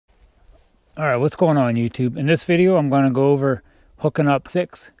Alright, what's going on YouTube? In this video I'm going to go over hooking up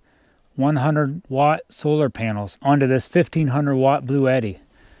 6 100 watt solar panels onto this 1500 watt Bluetti.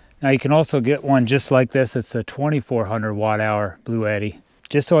 Now you can also get one just like this. It's a 2400 watt hour Bluetti.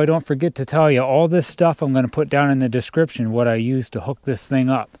 Just so I don't forget to tell you, all this stuff I'm going to put down in the description what I use to hook this thing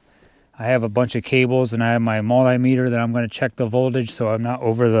up. I have a bunch of cables and I have my multimeter that I'm going to check the voltage so I'm not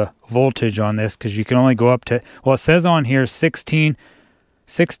over the voltage on this, because you can only go up to, well, it says on here 16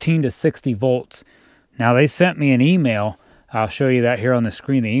 to 60 volts. Now they sent me an email. I'll show you that here on the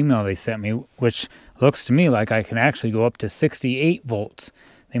screen, the email they sent me, which looks to me like I can actually go up to 68 volts.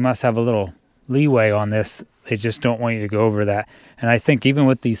 They must have a little leeway on this. They just don't want you to go over that. And I think even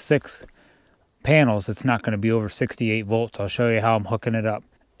with these 6 panels, it's not going to be over 68 volts. I'll show you how I'm hooking it up.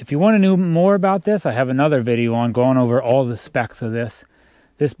 If you want to know more about this, I have another video on going over all the specs of this.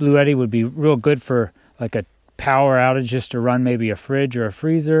 This Bluetti would be real good for like a power outage, just to run maybe a fridge or a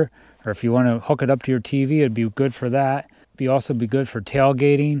freezer, or if you want to hook it up to your TV, it'd be good for that. It'd also be good for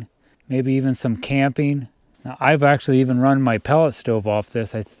tailgating, maybe even some camping. Now, I've actually even run my pellet stove off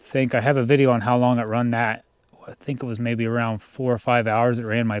this. I think I have a video on how long it run that. I think it was maybe around 4 or 5 hours it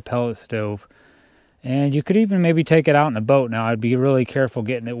ran my pellet stove. And you could even maybe take it out in a boat. Now, I'd be really careful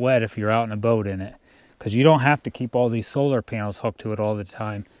getting it wet if you're out in a boat in it, because you don't have to keep all these solar panels hooked to it all the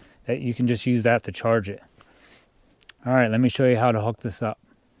time. That you can just use that to charge it. All right, let me show you how to hook this up.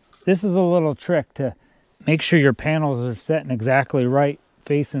 This is a little trick to make sure your panels are setting exactly right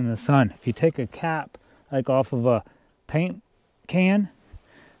facing the sun. If you take a cap like off of a paint can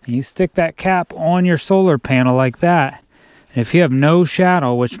and you stick that cap on your solar panel like that, and if you have no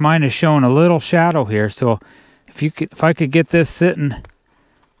shadow, which mine is showing a little shadow here, so if I could get this sitting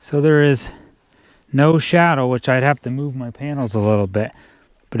so there is no shadow, which I'd have to move my panels a little bit,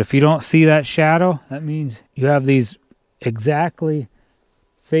 but if you don't see that shadow, that means you have these exactly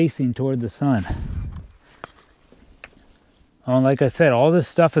facing toward the sun. Oh, and like I said, all this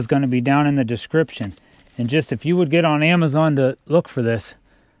stuff is going to be down in the description. And just if you would get on Amazon to look for this,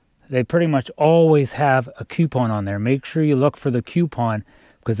 they pretty much always have a coupon on there. Make sure you look for the coupon,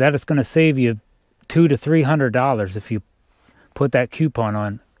 because that is going to save you $200 to $300 if you put that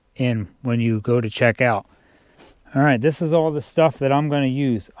coupon in when you go to check out. All right, this is all the stuff that I'm going to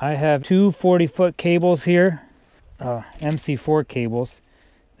use. I have 2 40-foot cables here. MC4 cables.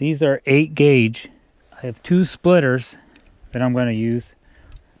 These are 8 gauge. I have 2 splitters that I'm going to use.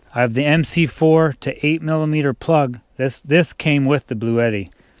 I have the MC4 to 8mm plug. This came with the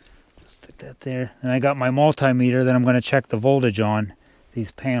Bluetti. Stick that there. And I got my multimeter that I'm going to check the voltage on these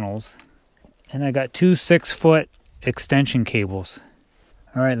panels. And I got 2 6-foot extension cables.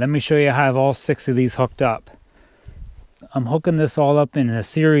 All right, let me show you how I have all 6 of these hooked up. I'm hooking this all up in a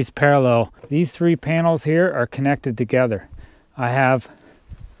series parallel. These 3 panels here are connected together. I have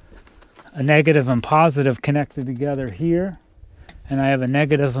a negative and positive connected together here, and I have a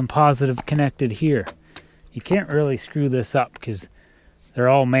negative and positive connected here. You can't really screw this up because they're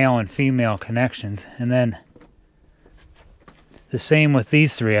all male and female connections. And then the same with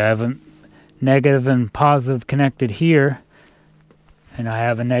these 3. I have a negative and positive connected here, and I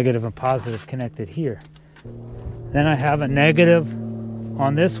have a negative and positive connected here. Then I have a negative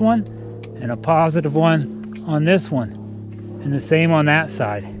on this one and a positive one on this one, and the same on that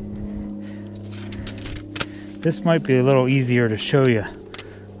side. This might be a little easier to show you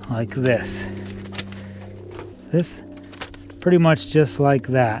like this. This pretty much just like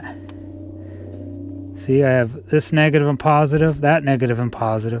that. See, I have this negative and positive, that negative and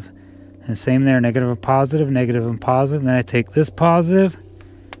positive, and same there, negative and positive, negative and positive. Then I take this positive,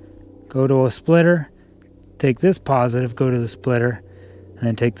 go to a splitter, take this positive, go to the splitter, and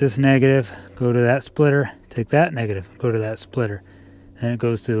then take this negative, go to that splitter, take that negative, go to that splitter, and then it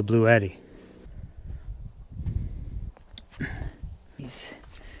goes to the Bluetti.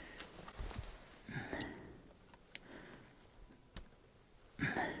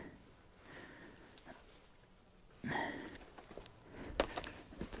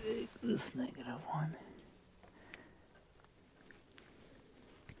 Take this negative one.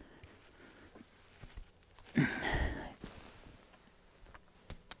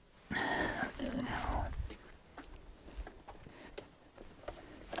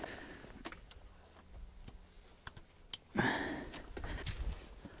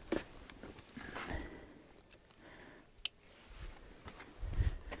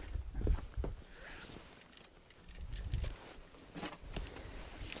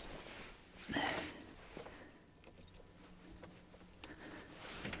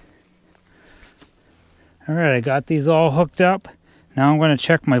 Alright, I got these all hooked up. Now I'm going to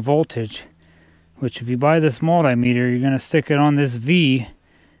check my voltage, which if you buy this multimeter, you're going to stick it on this V,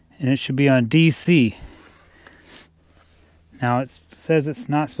 and it should be on DC. Now it says it's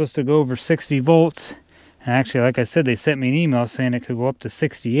not supposed to go over 60 volts. And actually, like I said, they sent me an email saying it could go up to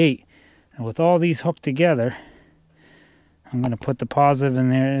 68. And with all these hooked together, I'm going to put the positive in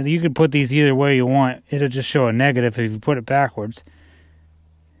there. You could put these either way you want. It'll just show a negative if you put it backwards.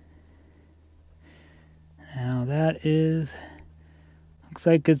 Now that is, looks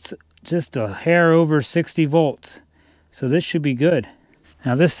like it's just a hair over 60 volts. So this should be good.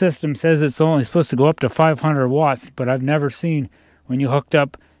 Now this system says it's only supposed to go up to 500 watts, but I've never seen when you hooked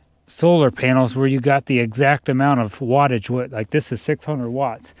up solar panels where you got the exact amount of wattage. Like this is 600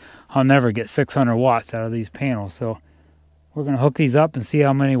 watts. I'll never get 600 watts out of these panels. So we're going to hook these up and see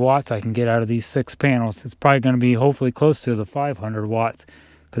how many watts I can get out of these 6 panels. It's probably going to be hopefully close to the 500 watts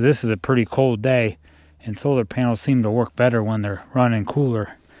because this is a pretty cold day and solar panels seem to work better when they're running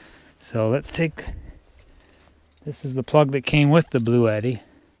cooler. So let's take, this is the plug that came with the Bluetti.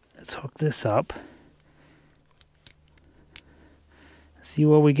 Let's hook this up. See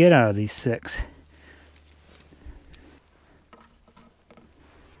what we get out of these 6.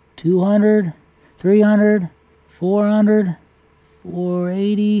 200, 300, 400,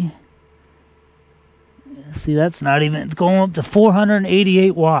 480. See, that's not even, it's going up to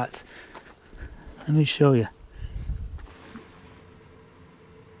 488 watts. Let me show you.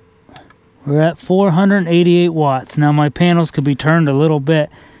 We're at 488 watts. Now my panels could be turned a little bit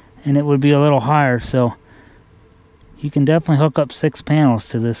and it would be a little higher, so you can definitely hook up 6 panels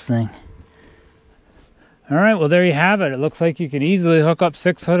to this thing. All right, well there you have it. It looks like you can easily hook up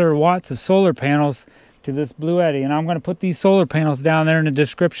 600 watts of solar panels to this Bluetti. And I'm going to put these solar panels down there in the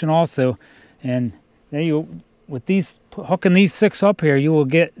description also. And then you, with these, hooking these 6 up here, you will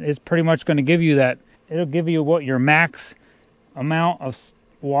get, it's pretty much going to give you that, it'll give you what your max amount of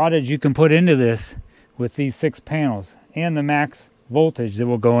wattage you can put into this with these 6 panels. And the max voltage that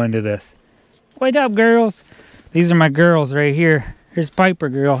will go into this. Wake up, girls. These are my girls right here. Here's Piper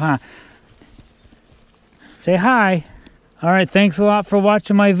girl, huh? Say hi. All right, thanks a lot for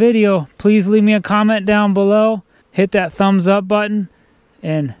watching my video. Please leave me a comment down below. Hit that thumbs up button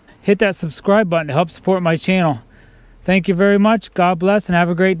and hit that subscribe button to help support my channel. Thank you very much. God bless and have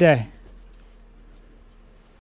a great day.